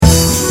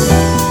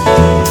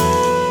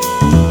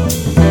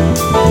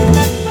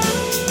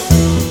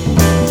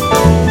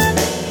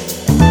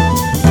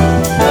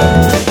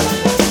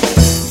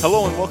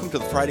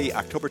Friday,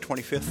 October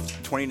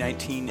 25th,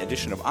 2019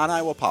 edition of On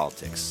Iowa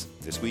Politics.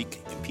 This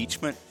week,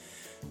 impeachment,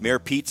 Mayor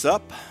Pete's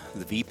up,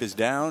 the Veep is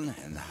down,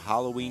 and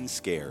Halloween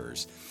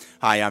scares.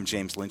 Hi, I'm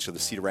James Lynch of the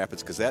Cedar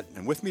Rapids Gazette,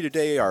 and with me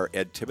today are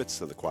Ed Tibbetts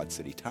of the Quad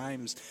City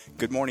Times.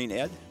 Good morning,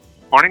 Ed.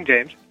 Morning,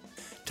 James.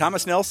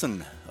 Thomas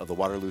Nelson of the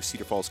Waterloo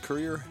Cedar Falls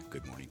Courier.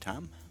 Good morning,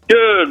 Tom.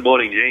 Good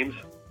morning, James.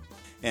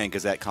 And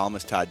Gazette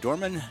columnist Todd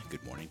Dorman.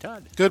 Good morning,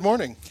 Todd. Good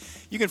morning.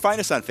 You can find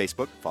us on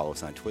Facebook, follow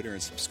us on Twitter,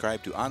 and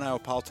subscribe to On Iowa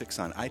Politics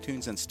on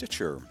iTunes and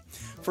Stitcher.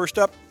 First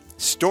up,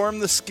 Storm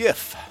the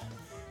Skiff.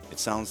 It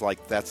sounds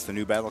like that's the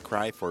new battle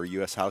cry for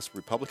U.S. House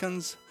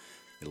Republicans.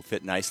 It'll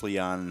fit nicely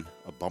on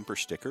a bumper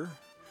sticker,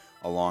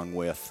 along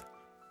with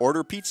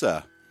Order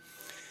Pizza.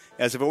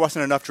 As if it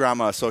wasn't enough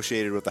drama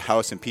associated with the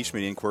House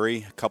impeachment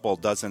inquiry, a couple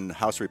dozen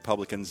House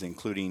Republicans,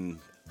 including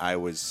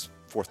Iowa's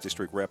 4th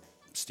District Rep.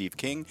 Steve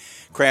King,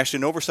 crashed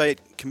an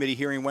oversight committee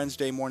hearing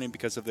Wednesday morning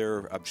because of their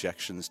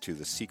objections to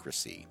the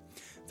secrecy.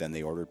 Then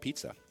they ordered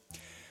pizza.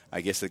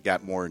 I guess it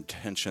got more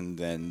attention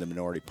than the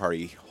minority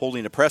party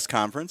holding a press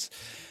conference.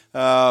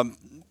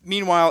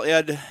 Meanwhile,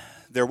 Ed,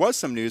 there was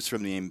some news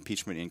from the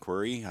impeachment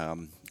inquiry,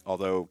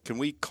 although can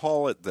we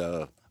call it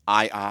the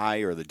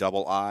II or the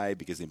double I,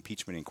 because the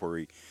impeachment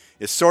inquiry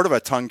is sort of a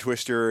tongue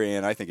twister,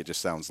 and I think it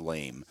just sounds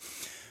lame.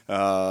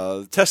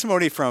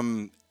 Testimony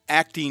from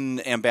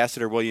Acting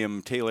Ambassador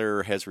William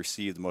Taylor has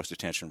received the most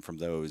attention from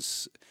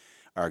those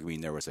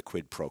arguing there was a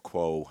quid pro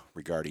quo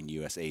regarding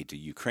U.S. aid to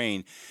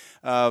Ukraine.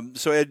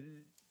 So, Ed,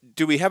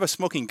 do we have a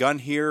smoking gun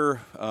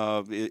here?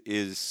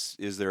 Is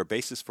there a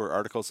basis for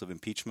articles of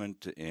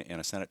impeachment in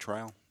a Senate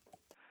trial?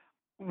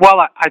 Well,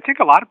 I think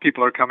a lot of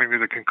people are coming to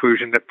the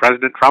conclusion that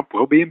President Trump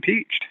will be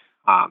impeached,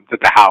 that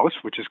the House,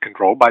 which is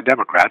controlled by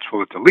Democrats,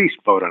 will at the least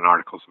vote on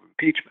articles of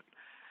impeachment.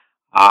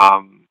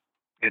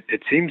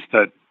 It seems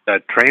that the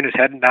train is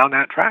heading down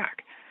that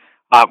track,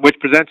 which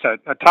presents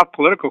a tough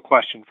political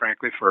question,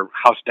 frankly, for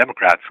House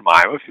Democrats from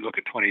Iowa. If you look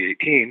at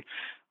 2018,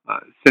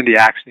 Cindy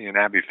Axne and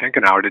Abby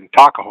Finkenauer didn't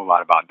talk a whole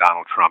lot about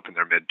Donald Trump and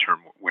their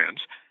midterm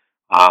wins.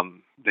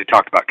 They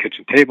talked about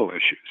kitchen table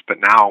issues, but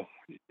now,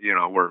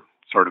 we're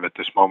sort of at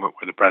this moment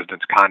where the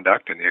president's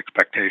conduct and the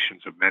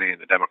expectations of many in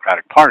the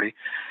Democratic Party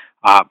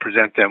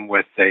present them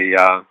with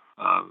a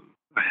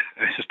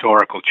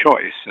historical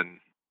choice,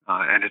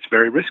 and it's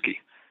very risky.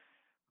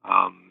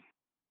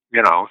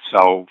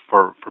 So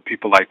for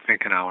people like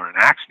Finkenauer and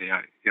Axne,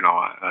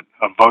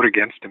 a vote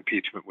against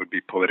impeachment would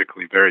be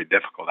politically very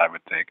difficult, I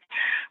would think.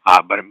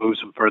 But it moves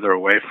them further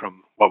away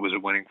from what was a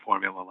winning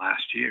formula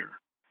last year.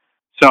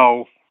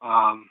 So,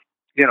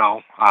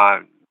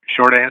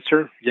 short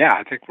answer, yeah,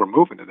 I think we're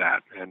moving to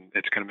that, and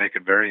it's going to make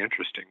it very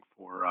interesting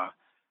for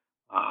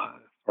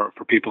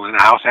people in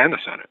the House and the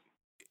Senate.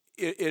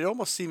 It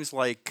almost seems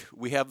like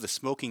we have the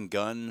smoking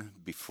gun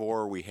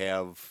before we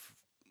have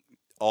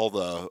all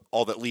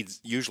that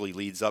usually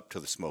leads up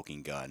to the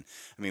smoking gun.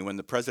 I mean, when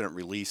the president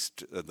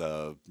released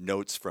the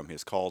notes from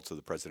his call to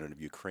the president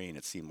of Ukraine,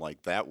 it seemed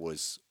like that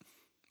was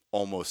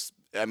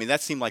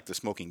that seemed like the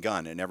smoking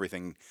gun, and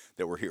everything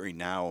that we're hearing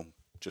now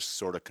just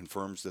sort of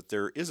confirms that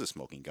there is a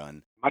smoking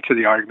gun. Much of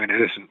the argument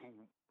isn't,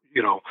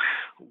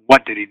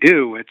 what did he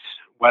do? It's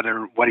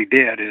whether what he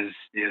did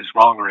is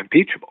wrong or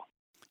impeachable.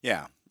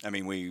 Yeah. I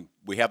mean,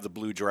 we have the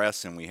blue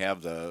dress and we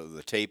have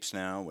the tapes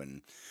now,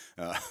 and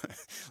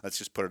let's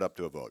just put it up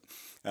to a vote.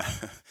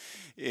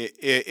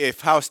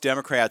 If House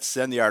Democrats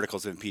send the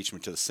articles of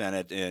impeachment to the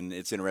Senate, and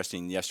it's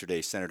interesting,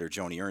 yesterday Senator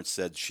Joni Ernst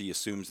said she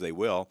assumes they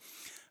will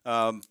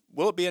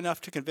it be enough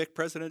to convict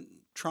President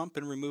Trump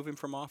and remove him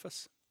from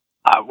office?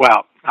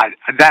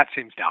 That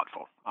seems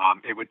doubtful.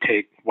 It would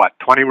take,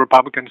 20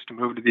 Republicans to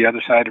move to the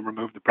other side and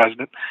remove the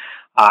president?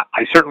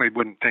 I certainly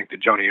wouldn't think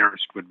that Joni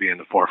Ernst would be in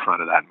the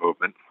forefront of that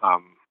movement.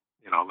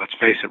 Let's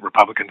face it,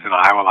 Republicans in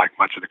Iowa, like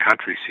much of the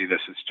country, see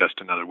this as just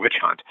another witch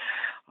hunt.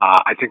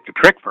 I think the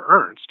trick for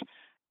Ernst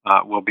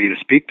will be to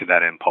speak to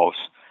that impulse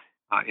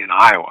in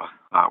Iowa,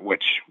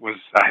 which was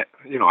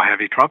a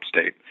heavy Trump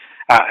state,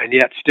 and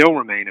yet still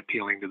remain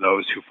appealing to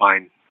those who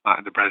find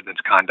the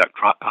president's conduct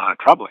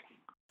troubling.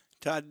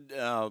 Todd,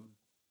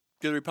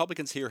 do the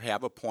Republicans here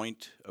have a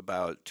point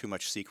about too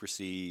much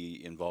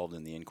secrecy involved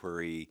in the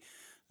inquiry,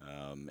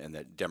 and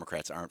that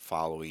Democrats aren't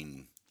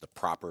following the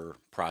proper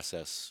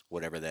process,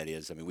 whatever that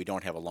is? I mean, we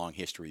don't have a long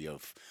history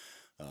of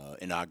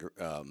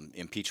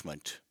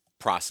impeachment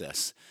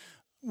process.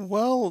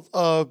 Well,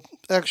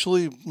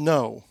 actually,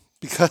 no,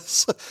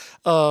 because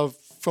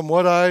from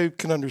what I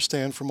can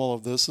understand from all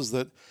of this is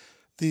that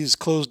these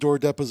closed-door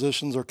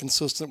depositions are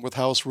consistent with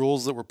House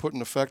rules that were put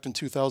in effect in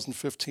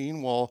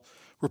 2015 while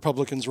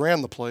Republicans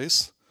ran the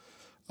place.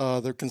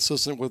 They're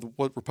consistent with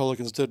what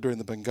Republicans did during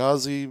the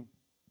Benghazi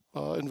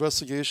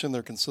investigation.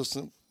 They're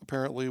consistent,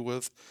 apparently,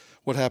 with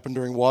what happened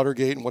during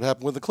Watergate and what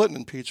happened with the Clinton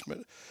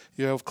impeachment.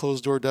 You have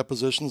closed-door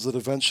depositions that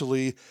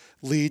eventually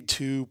lead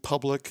to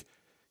public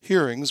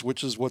hearings,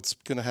 which is what's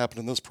going to happen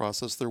in this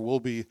process. There will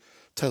be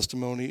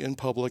testimony in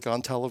public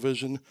on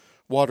television,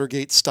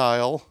 Watergate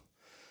style,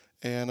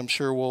 and I'm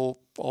sure we'll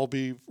all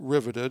be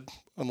riveted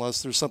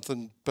unless there's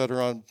something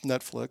better on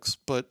Netflix.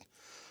 But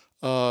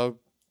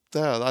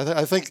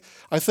I think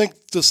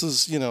this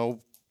is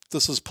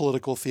this is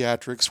political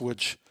theatrics,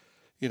 which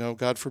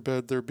God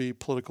forbid there be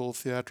political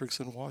theatrics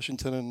in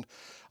Washington, and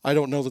I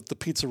don't know that the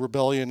Pizza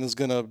Rebellion is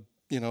going to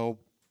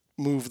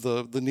move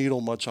the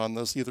needle much on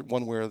this, either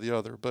one way or the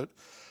other. But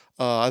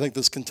I think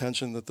this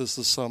contention that this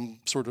is some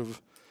sort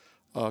of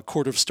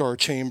court of star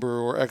chamber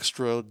or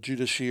extra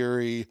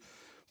judiciary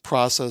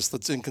process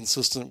that's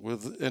inconsistent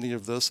with any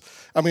of this.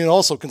 I mean,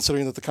 also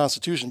considering that the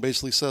Constitution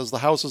basically says the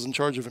House is in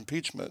charge of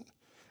impeachment,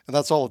 and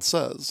that's all it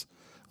says.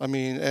 I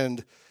mean,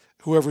 and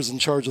whoever's in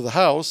charge of the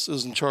House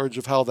is in charge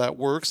of how that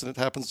works, and it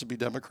happens to be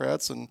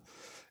Democrats, and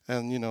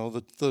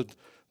the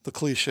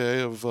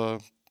cliche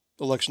of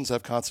elections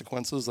have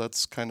consequences.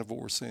 That's kind of what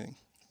we're seeing.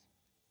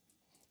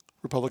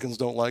 Republicans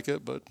don't like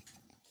it, but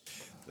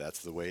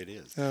that's the way it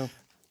is. Yeah.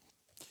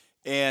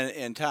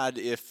 And Todd,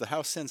 if the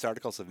House sends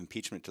articles of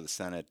impeachment to the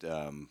Senate,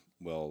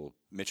 will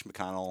Mitch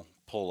McConnell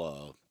pull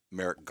a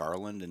Merrick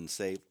Garland and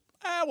say,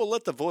 we'll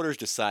let the voters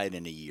decide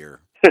in a year?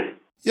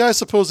 Yeah, I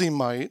suppose he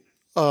might.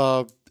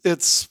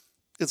 It's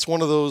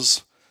one of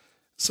those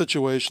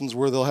situations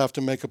where they'll have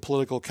to make a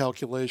political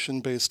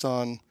calculation based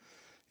on,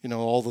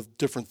 all the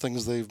different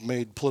things they've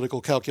made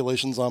political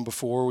calculations on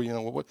before.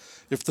 What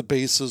if the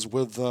base is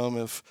with them,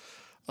 if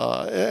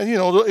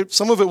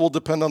some of it will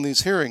depend on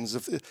these hearings.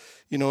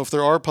 If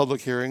there are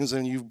public hearings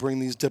and you bring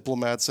these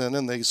diplomats in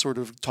and they sort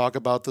of talk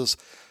about this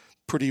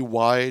pretty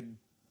wide,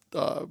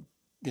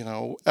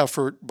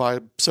 effort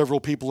by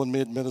several people in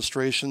the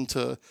administration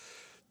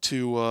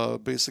to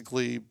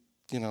basically,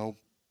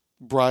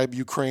 bribe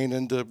Ukraine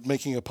into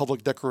making a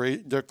public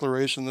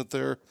declaration that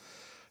they're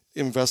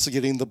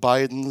investigating the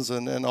Bidens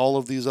and all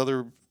of these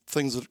other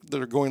things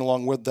that are going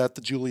along with that,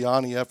 the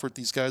Giuliani effort,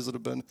 these guys that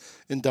have been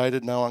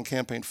indicted now on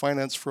campaign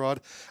finance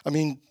fraud. I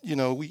mean,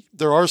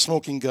 there are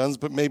smoking guns,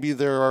 but maybe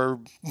there are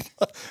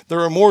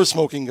more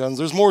smoking guns.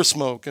 There's more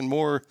smoke and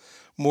more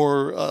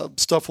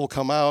stuff will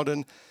come out.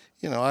 And,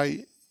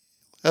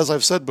 as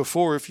I've said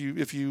before,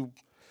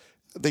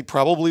 they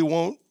probably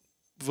won't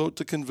vote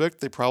to convict.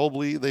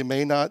 They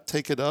may not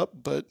take it up,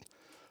 but,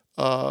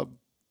 or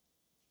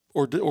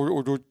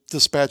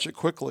dispatch it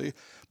quickly.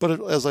 But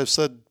as I've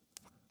said,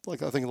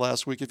 like I think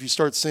last week, if you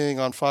start seeing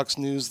on Fox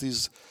News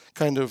these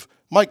kind of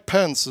Mike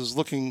Pence is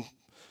looking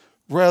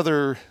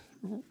rather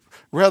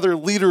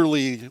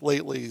leaderly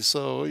lately.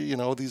 So,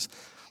 these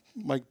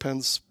Mike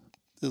Pence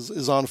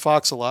is on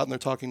Fox a lot and they're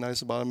talking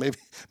nice about him.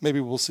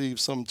 Maybe we'll see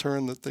some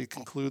turn that they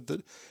conclude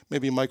that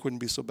maybe Mike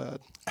wouldn't be so bad.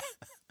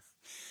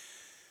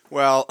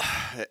 Well,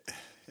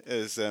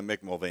 as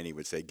Mick Mulvaney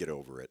would say, get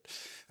over it.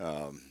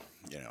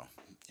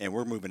 And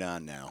we're moving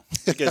on now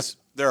because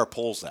there are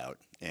polls out,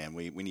 and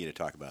we need to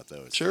talk about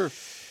those. Sure.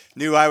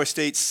 New Iowa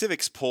State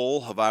Civics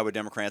poll of Iowa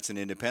Democrats and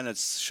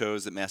Independents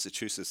shows that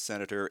Massachusetts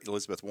Senator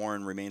Elizabeth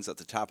Warren remains at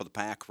the top of the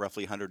pack,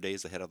 roughly 100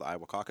 days ahead of the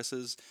Iowa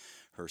caucuses.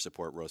 Her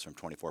support rose from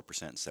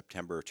 24% in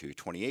September to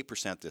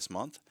 28% this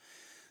month.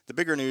 The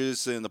bigger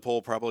news in the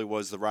poll probably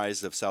was the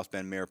rise of South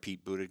Bend Mayor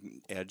Pete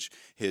Buttigieg.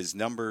 His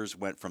numbers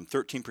went from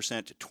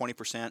 13% to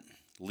 20%,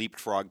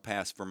 leapfrog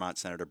past Vermont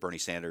Senator Bernie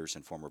Sanders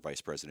and former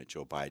Vice President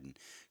Joe Biden,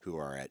 who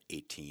are at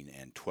 18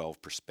 and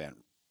 12%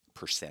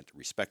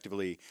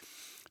 respectively.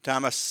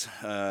 Thomas,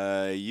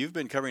 you've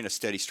been covering a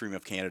steady stream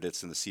of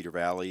candidates in the Cedar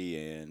Valley,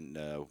 and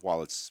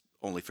while it's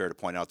only fair to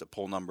point out that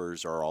poll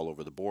numbers are all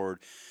over the board,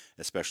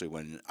 especially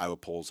when Iowa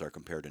polls are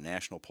compared to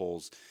national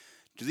polls,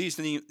 do these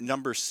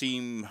numbers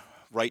seem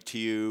right to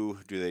you?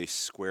 Do they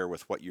square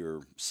with what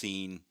you're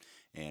seeing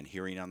and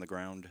hearing on the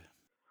ground?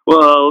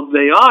 Well,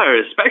 they are,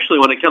 especially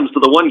when it comes to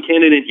the one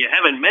candidate you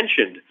haven't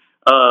mentioned.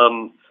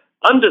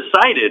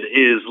 Undecided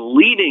is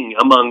leading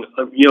among,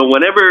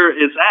 whenever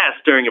it's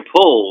asked during a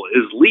poll,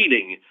 is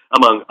leading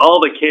among all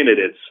the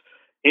candidates.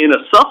 In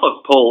a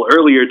Suffolk poll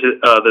earlier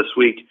this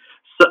week,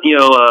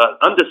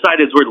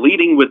 undecideds were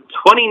leading with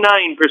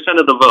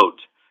 29% of the vote,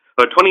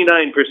 or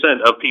 29%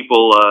 of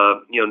people,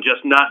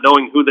 just not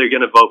knowing who they're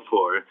going to vote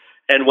for.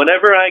 And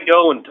whenever I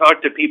go and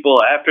talk to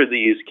people after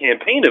these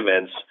campaign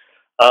events,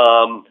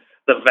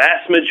 the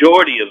vast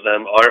majority of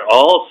them are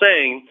all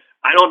saying,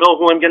 I don't know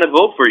who I'm going to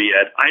vote for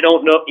yet. I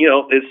don't know,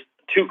 it's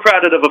too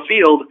crowded of a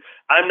field.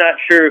 I'm not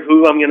sure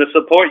who I'm going to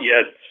support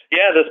yet.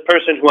 Yeah, this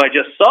person who I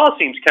just saw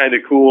seems kind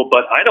of cool,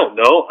 but I don't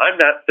know.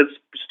 It's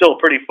still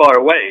pretty far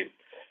away.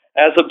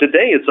 As of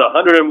today, it's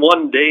 101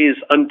 days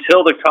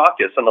until the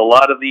caucus, and a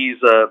lot of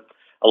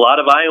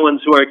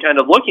Iowans who are kind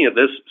of looking at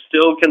this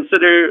still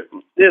consider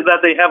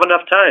that they have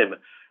enough time.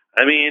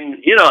 I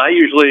mean,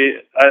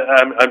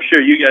 I'm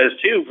sure you guys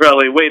too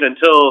probably wait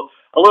until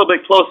a little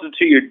bit closer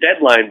to your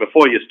deadline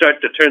before you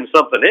start to turn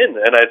something in.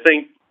 And I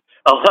think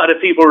a lot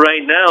of people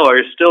right now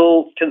are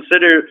still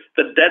consider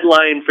the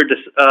deadline for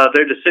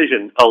their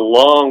decision a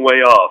long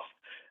way off.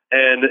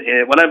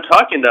 And when I'm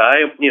talking to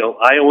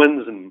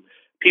Iowans and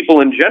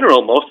people in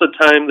general, most of the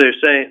time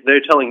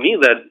they're telling me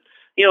that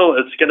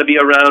it's going to be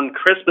around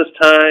Christmas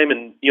time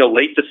and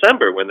late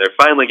December when they're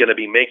finally going to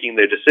be making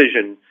their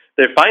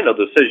final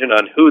decision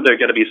on who they're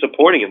going to be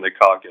supporting in the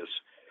caucus.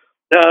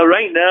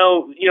 Right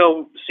now,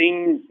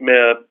 seeing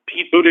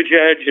Pete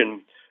Buttigieg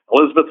and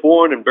Elizabeth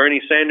Warren and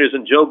Bernie Sanders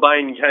and Joe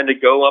Biden kind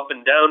of go up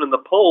and down in the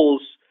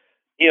polls,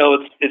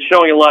 it's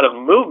showing a lot of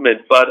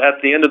movement. But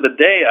at the end of the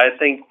day, I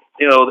think,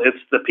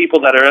 it's the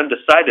people that are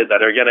undecided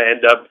that are going to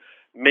end up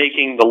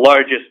making the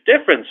largest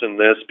difference in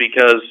this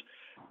because,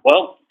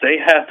 well, they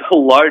have the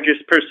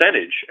largest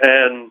percentage.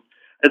 And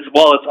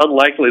while it's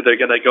unlikely they're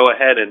going to go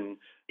ahead and,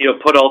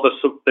 put all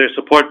their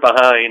support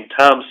behind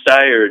Tom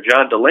Steyer or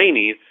John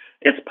Delaney,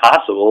 it's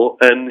possible.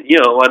 And,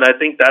 and I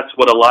think that's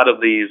what a lot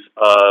of these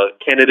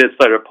candidates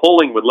that are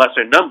polling with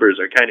lesser numbers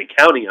are kind of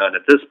counting on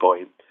at this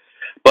point.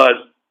 But,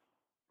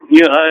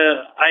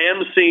 I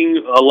am seeing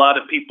a lot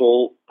of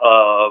people,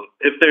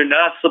 if they're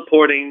not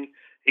supporting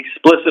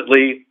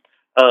explicitly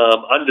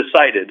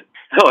undecided,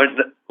 or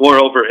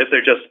moreover, if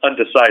they're just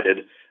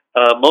undecided,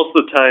 most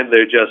of the time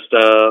they're just,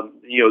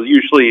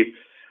 usually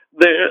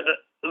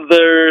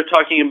they're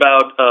talking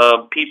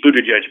about Pete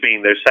Buttigieg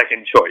being their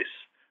second choice.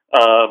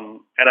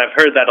 And I've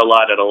heard that a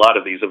lot at a lot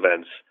of these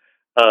events.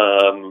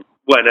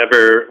 When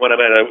I'm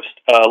at a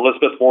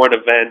Elizabeth Warren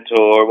event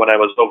or when I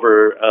was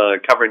over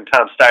covering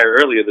Tom Steyer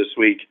earlier this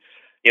week,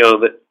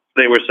 that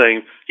they were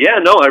saying, yeah,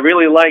 no, I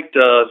really liked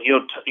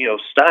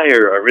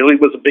Steyer. I really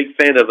was a big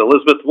fan of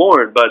Elizabeth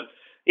Warren, but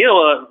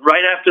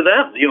right after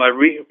that,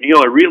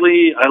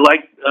 I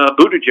like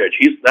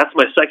Buttigieg. That's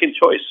my second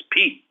choice.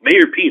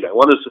 Mayor Pete. I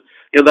want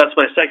to, that's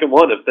my second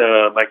one if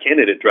my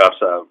candidate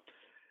drops out.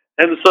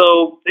 And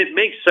so it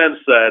makes sense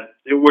that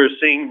we're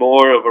seeing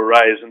more of a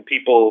rise in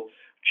people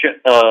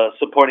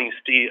supporting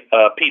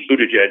Pete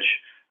Buttigieg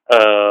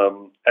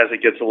as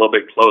it gets a little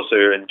bit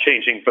closer and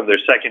changing from their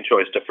second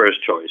choice to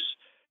first choice.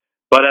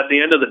 But at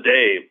the end of the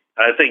day,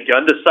 I think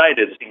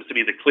undecided seems to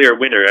be the clear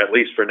winner, at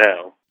least for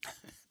now.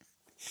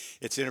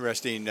 It's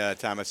interesting,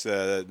 Thomas,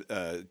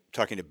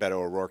 talking to Beto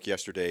O'Rourke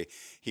yesterday,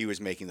 he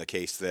was making the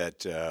case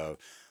that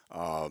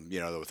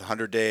with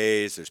 100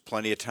 days, there's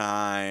plenty of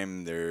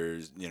time.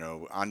 There's,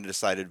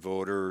 undecided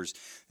voters.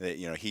 That,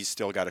 he's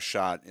still got a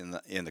shot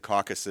in the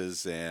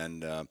caucuses,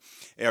 and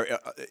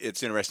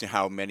it's interesting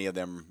how many of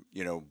them,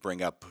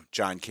 bring up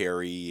John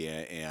Kerry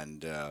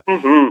and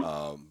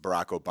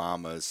Barack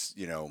Obama's,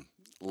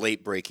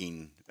 late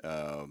breaking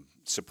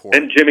support,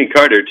 and Jimmy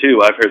Carter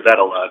too. I've heard that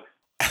a lot.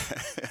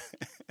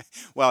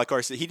 Well, of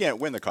course, he didn't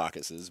win the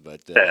caucuses,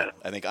 but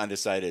I think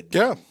undecided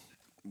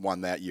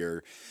won that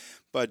year.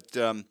 But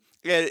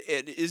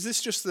is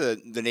this just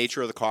the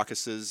nature of the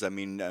caucuses? I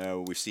mean,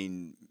 we've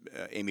seen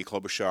Amy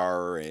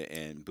Klobuchar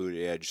and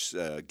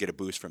Buttigieg get a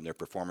boost from their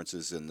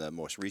performances in the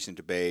most recent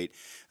debate.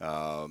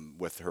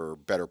 With her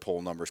better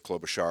poll numbers,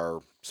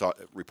 Klobuchar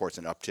reports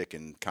an uptick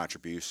in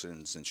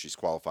contributions, and she's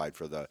qualified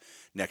for the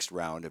next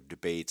round of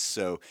debates.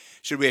 So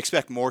should we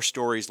expect more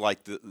stories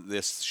like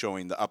this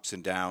showing the ups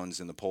and downs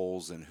in the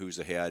polls and who's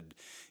ahead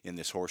in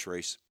this horse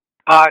race?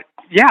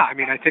 Yeah, I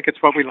mean, I think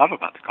it's what we love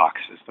about the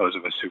caucuses, those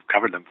of us who've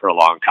covered them for a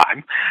long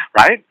time,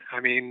 right? I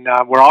mean,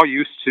 we're all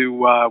used to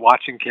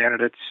watching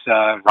candidates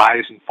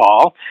rise and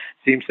fall.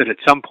 Seems that at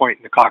some point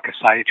in the caucus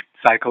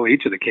cycle,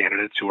 each of the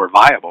candidates who are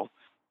viable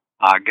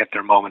get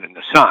their moment in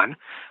the sun,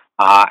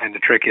 and the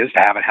trick is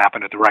to have it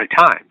happen at the right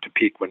time, to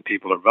peak when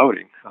people are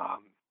voting.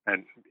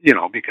 And,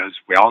 because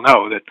we all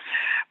know that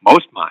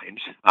most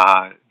minds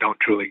don't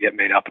truly get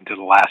made up until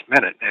the last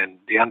minute. And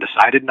the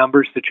undecided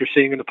numbers that you're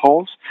seeing in the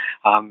polls,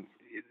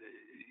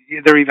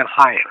 they're even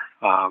higher.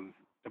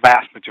 The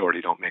vast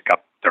majority don't make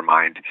up their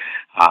mind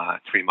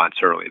 3 months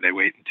early. They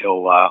wait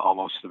until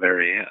almost the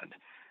very end.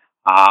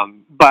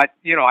 But,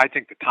 I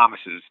think that Thomas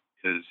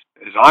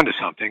is onto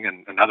something,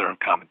 and other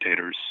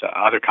commentators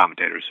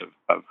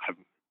have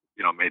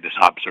made this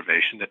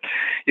observation that,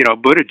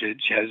 Buttigieg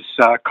has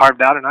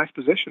carved out a nice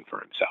position for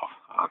himself.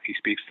 He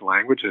speaks the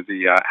language of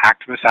the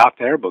activists out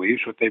there,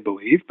 believes what they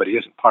believe, but he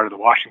isn't part of the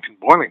Washington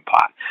boiling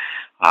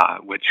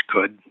pot, which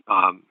could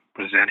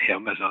present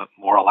him as a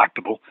more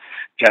electable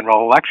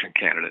general election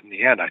candidate. In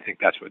the end, I think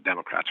that's what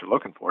Democrats are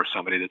looking for,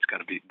 somebody that's going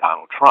to beat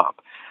Donald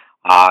Trump.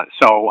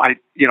 So I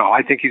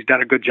think he's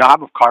done a good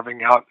job of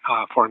carving out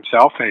for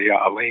himself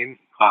a lane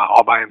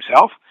all by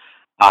himself.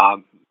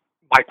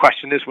 My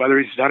question is whether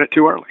he's done it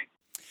too early.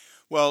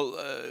 Well,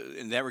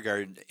 in that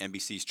regard,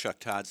 NBC's Chuck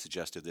Todd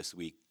suggested this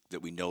week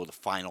that we know the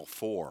final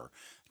four,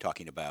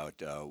 talking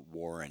about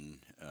Warren,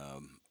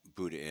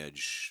 Buttigieg,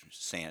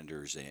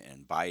 Sanders,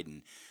 and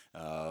Biden.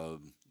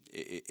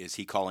 Is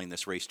he calling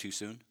this race too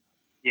soon?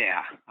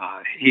 Yeah,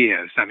 he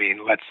is. I mean,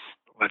 let's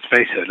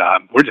face it,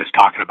 we're just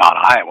talking about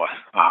Iowa.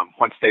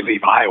 Once they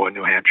leave Iowa,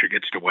 New Hampshire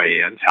gets to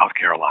weigh in, South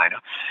Carolina.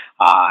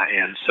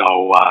 And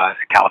so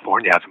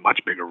California has a much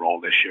bigger role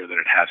this year than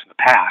it has in the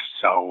past.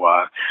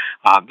 So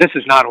this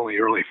is not only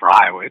early for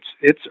Iowa,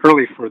 it's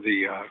early for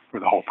the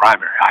whole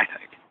primary, I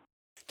think.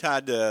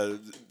 Todd, the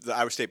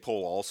Iowa State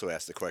poll also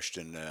asked the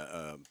question,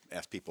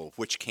 asked people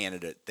which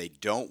candidate they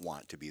don't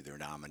want to be their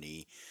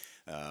nominee.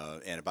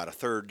 And about a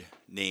third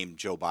named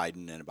Joe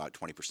Biden, and about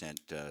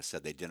 20%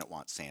 said they didn't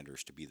want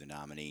Sanders to be the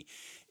nominee.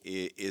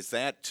 Is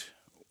that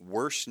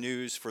worse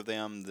news for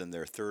them than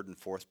their third and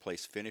fourth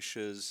place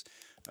finishes?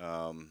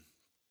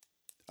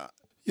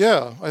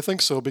 Yeah, I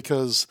think so,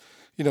 because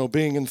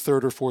being in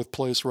third or fourth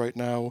place right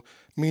now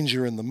means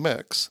you're in the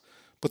mix.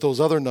 But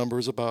those other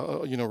numbers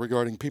about,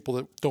 regarding people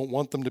that don't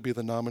want them to be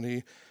the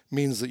nominee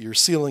means that your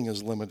ceiling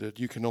is limited.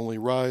 You can only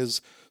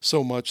rise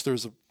so much.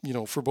 There's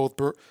for both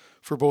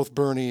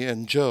Bernie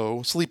and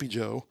Joe, Sleepy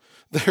Joe,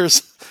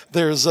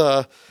 there's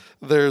a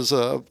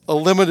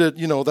limited,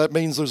 that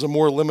means there's a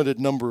more limited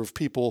number of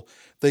people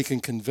they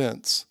can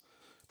convince,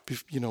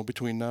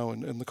 between now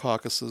and the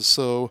caucuses.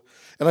 So,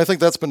 and I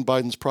think that's been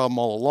Biden's problem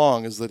all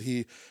along, is that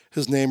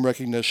his name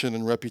recognition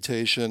and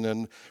reputation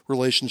and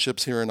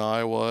relationships here in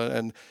Iowa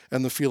and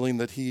the feeling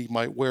that he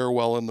might wear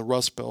well in the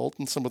Rust Belt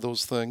and some of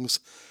those things,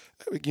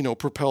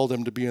 propelled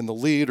him to be in the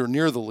lead or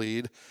near the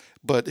lead.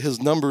 But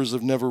his numbers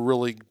have never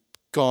really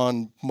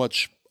gone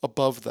much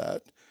above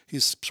that.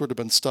 He's sort of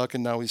been stuck,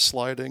 and now he's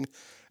sliding.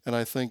 And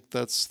I think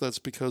that's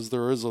because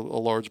there is a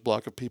large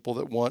block of people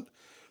that want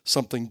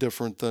something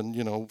different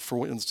than,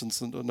 for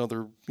instance,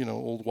 another,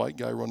 old white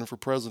guy running for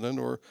president,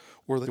 or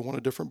they want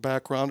a different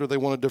background, or they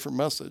want a different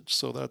message.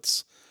 So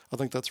I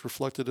think that's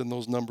reflected in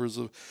those numbers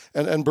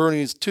and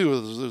Bernie's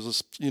too.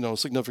 There's a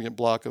significant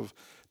block of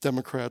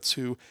Democrats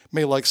who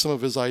may like some of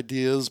his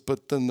ideas,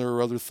 but then there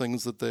are other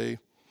things that they,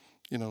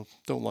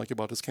 don't like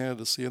about his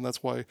candidacy. And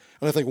that's why,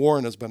 and I think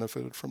Warren has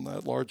benefited from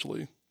that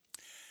largely.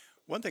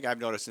 One thing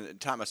I've noticed,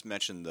 and Thomas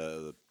mentioned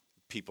the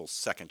people's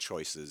second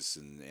choices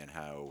and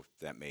how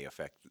that may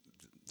affect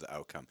the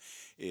outcome,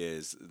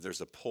 is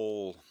there's a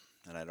poll,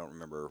 and I don't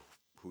remember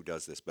who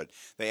does this, but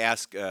they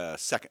ask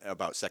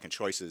about second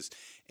choices,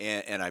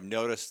 and I've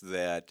noticed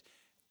that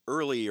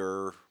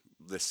earlier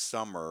this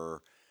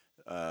summer,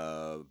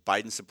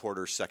 Biden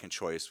supporters' second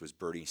choice was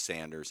Bernie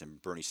Sanders,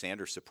 and Bernie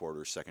Sanders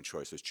supporters' second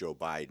choice was Joe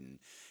Biden,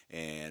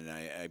 and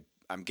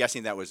I'm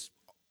guessing that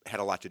had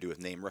a lot to do with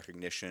name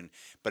recognition,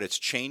 but it's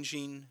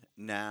changing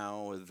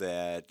now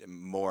that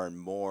more and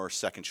more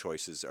second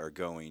choices are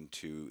going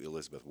to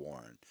Elizabeth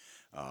Warren,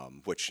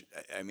 which,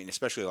 I mean,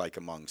 especially like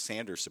among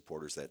Sanders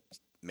supporters, that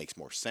makes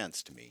more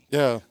sense to me.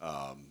 Yeah.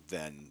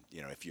 Than,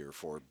 if you're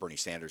for Bernie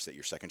Sanders, that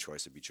your second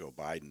choice would be Joe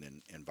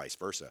Biden and vice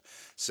versa.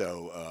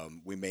 So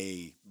we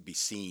may be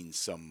seeing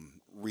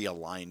some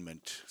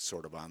realignment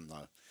sort of on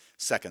the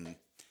second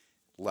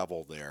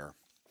level there.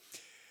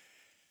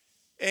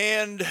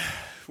 And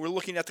we're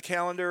looking at the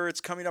calendar.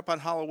 It's coming up on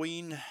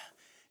Halloween.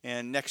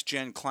 And Next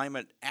Gen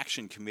Climate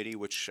Action Committee,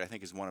 which I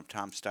think is one of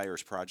Tom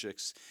Steyer's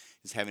projects,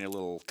 is having a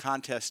little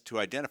contest to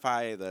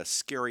identify the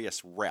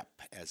scariest rep,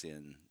 as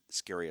in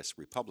scariest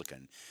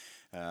Republican.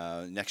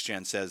 Next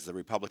Gen says the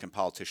Republican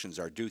politicians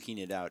are duking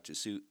it out to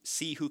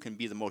see who can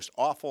be the most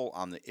awful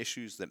on the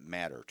issues that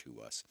matter to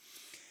us.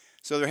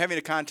 So they're having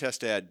a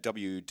contest at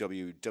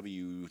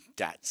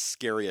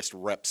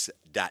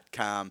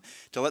www.scariestreps.com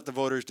to let the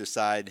voters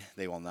decide.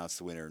 They will announce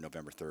the winner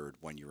November 3rd,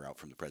 1 year out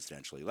from the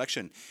presidential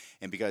election.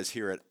 And because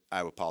here at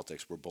Iowa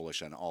Politics, we're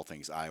bullish on all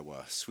things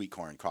Iowa, sweet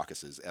corn,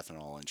 caucuses,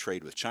 ethanol, and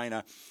trade with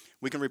China,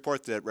 we can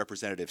report that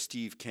Representative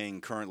Steve King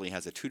currently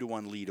has a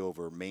 2-1 lead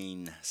over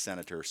Maine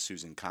Senator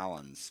Susan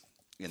Collins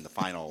in the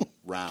final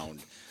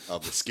round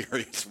of the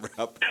Scariest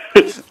Rep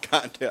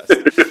contest.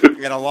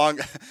 And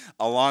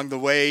along the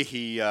way,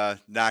 he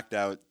knocked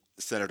out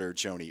Senator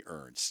Joni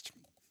Ernst,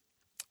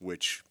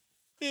 which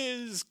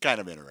is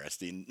kind of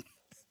interesting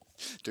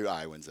to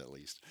Iowans, at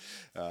least.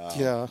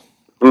 Yeah.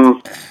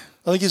 I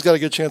think he's got a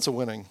good chance of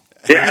winning.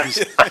 I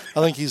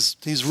think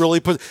he's really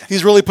put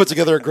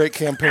together a great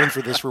campaign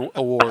for this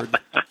award.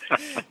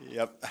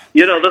 Yep.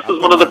 This is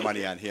one of the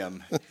money on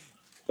him.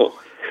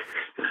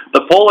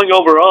 The polling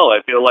overall,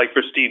 I feel like,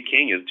 for Steve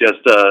King is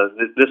just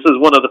this is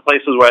one of the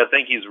places where I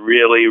think he's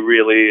really,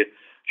 really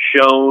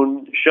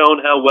shown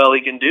how well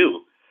he can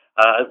do.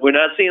 We're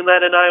not seeing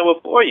that in Iowa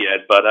 4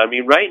 yet, but I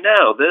mean, right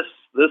now this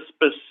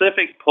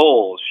specific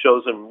poll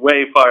shows him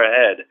way far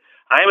ahead.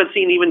 I haven't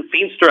seen even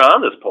Feenstra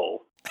on this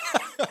poll.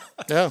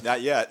 Yeah,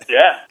 not yet.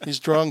 Yeah, he's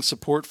drawing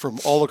support from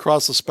all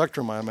across the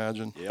spectrum, I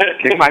imagine. Yep.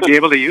 King might be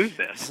able to use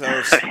this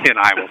in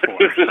Iowa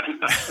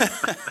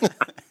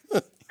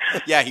 4.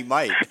 Yeah, he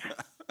might.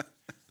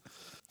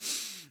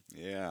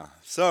 Yeah.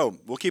 So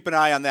we'll keep an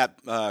eye on that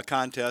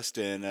contest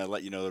and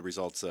let you know the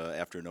results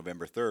after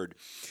November 3rd.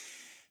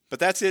 But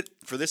that's it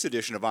for this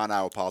edition of On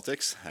Iowa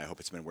Politics. I hope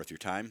it's been worth your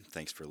time.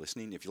 Thanks for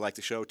listening. If you like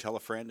the show, tell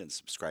a friend and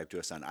subscribe to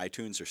us on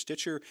iTunes or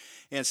Stitcher.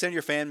 And send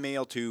your fan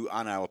mail to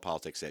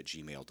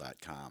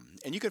oniowapolitics@gmail.com.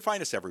 And you can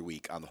find us every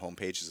week on the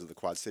homepages of the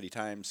Quad City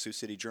Times, Sioux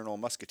City Journal,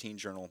 Muscatine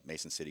Journal,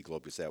 Mason City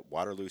Globe Gazette,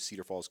 Waterloo,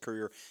 Cedar Falls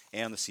Courier,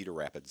 and the Cedar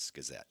Rapids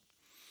Gazette.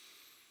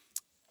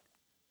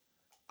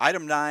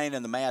 Item 9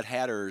 and the Mad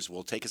Hatters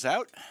will take us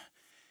out.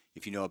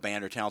 If you know a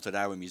band or talented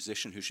Iowa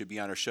musician who should be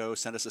on our show,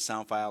 send us a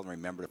sound file and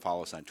remember to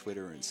follow us on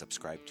Twitter and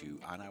subscribe to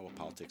On Iowa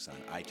Politics on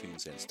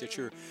iTunes and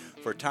Stitcher.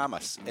 For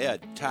Thomas,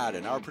 Ed, Todd,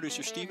 and our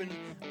producer Stephen,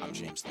 I'm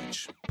James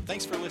Lynch.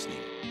 Thanks for listening.